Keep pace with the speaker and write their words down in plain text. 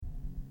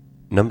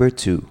Number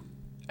 2.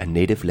 A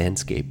native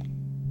landscape.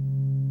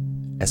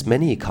 As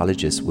many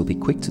ecologists will be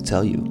quick to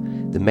tell you,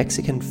 the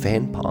Mexican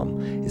fan palm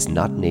is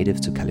not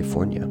native to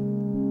California.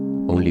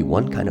 Only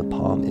one kind of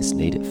palm is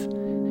native,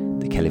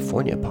 the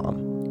California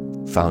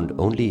palm, found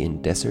only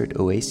in desert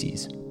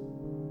oases.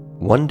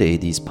 One day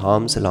these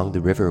palms along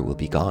the river will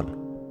be gone.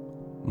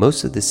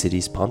 Most of the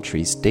city's palm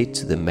trees date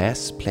to the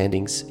mass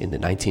plantings in the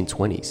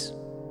 1920s.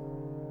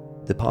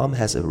 The palm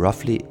has a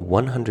roughly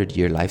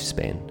 100-year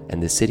lifespan,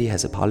 and the city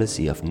has a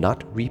policy of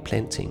not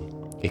replanting,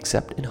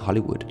 except in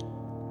Hollywood.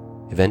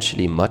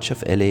 Eventually, much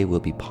of LA will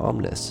be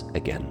palmless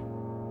again.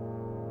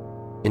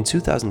 In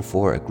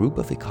 2004, a group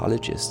of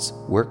ecologists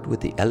worked with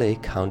the LA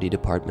County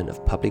Department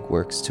of Public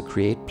Works to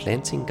create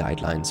planting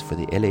guidelines for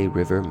the LA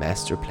River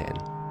Master Plan.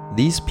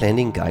 These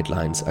planting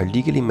guidelines are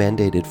legally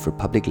mandated for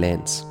public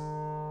lands.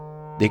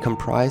 They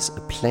comprise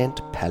a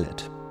plant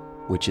palette,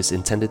 which is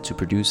intended to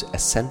produce a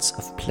sense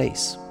of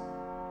place.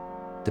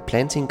 The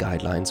planting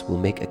guidelines will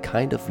make a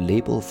kind of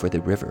label for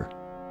the river.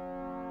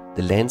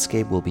 The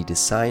landscape will be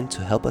designed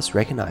to help us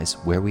recognize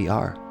where we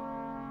are.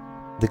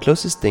 The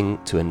closest thing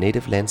to a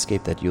native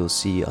landscape that you'll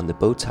see on the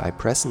bow tie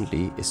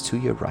presently is to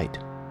your right.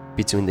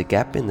 Between the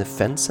gap in the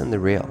fence and the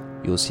rail,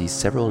 you'll see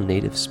several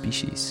native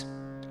species.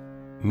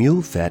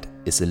 Mule fat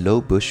is a low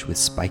bush with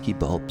spiky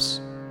bulbs.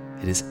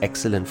 It is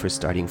excellent for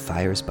starting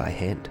fires by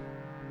hand.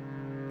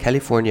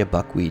 California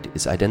buckwheat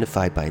is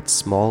identified by its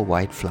small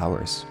white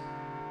flowers.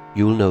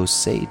 You'll know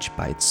sage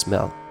by its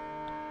smell.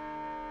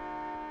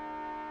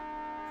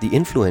 The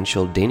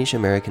influential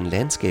Danish-American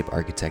landscape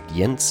architect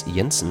Jens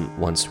Jensen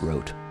once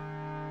wrote,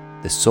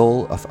 "The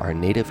soul of our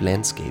native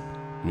landscape,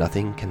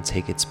 nothing can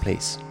take its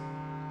place.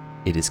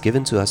 It is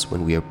given to us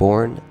when we are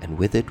born, and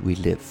with it we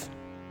live.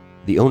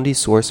 The only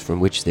source from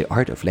which the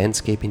art of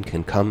landscaping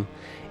can come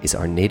is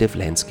our native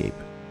landscape.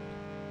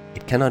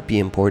 It cannot be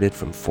imported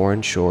from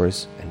foreign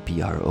shores and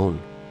be our own."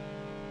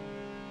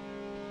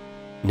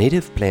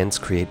 Native plants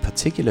create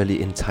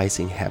particularly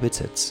enticing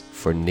habitats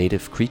for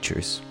native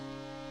creatures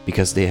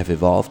because they have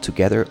evolved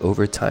together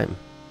over time.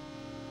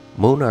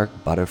 Monarch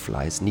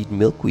butterflies need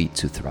milkweed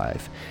to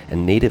thrive,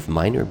 and native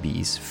miner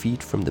bees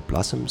feed from the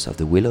blossoms of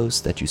the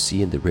willows that you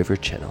see in the river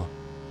channel.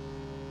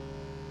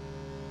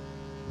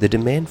 The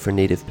demand for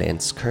native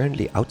plants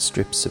currently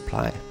outstrips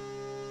supply.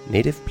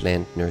 Native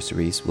plant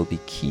nurseries will be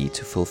key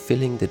to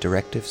fulfilling the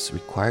directives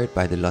required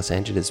by the Los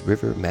Angeles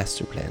River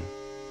Master Plan.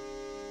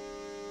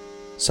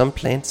 Some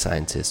plant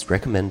scientists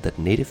recommend that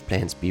native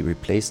plants be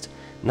replaced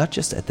not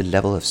just at the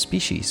level of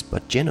species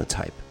but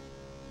genotype.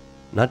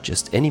 Not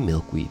just any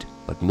milkweed,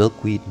 but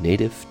milkweed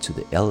native to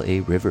the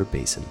LA River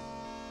Basin.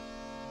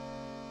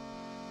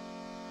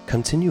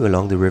 Continue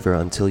along the river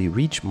until you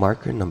reach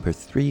marker number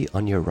 3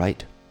 on your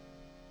right.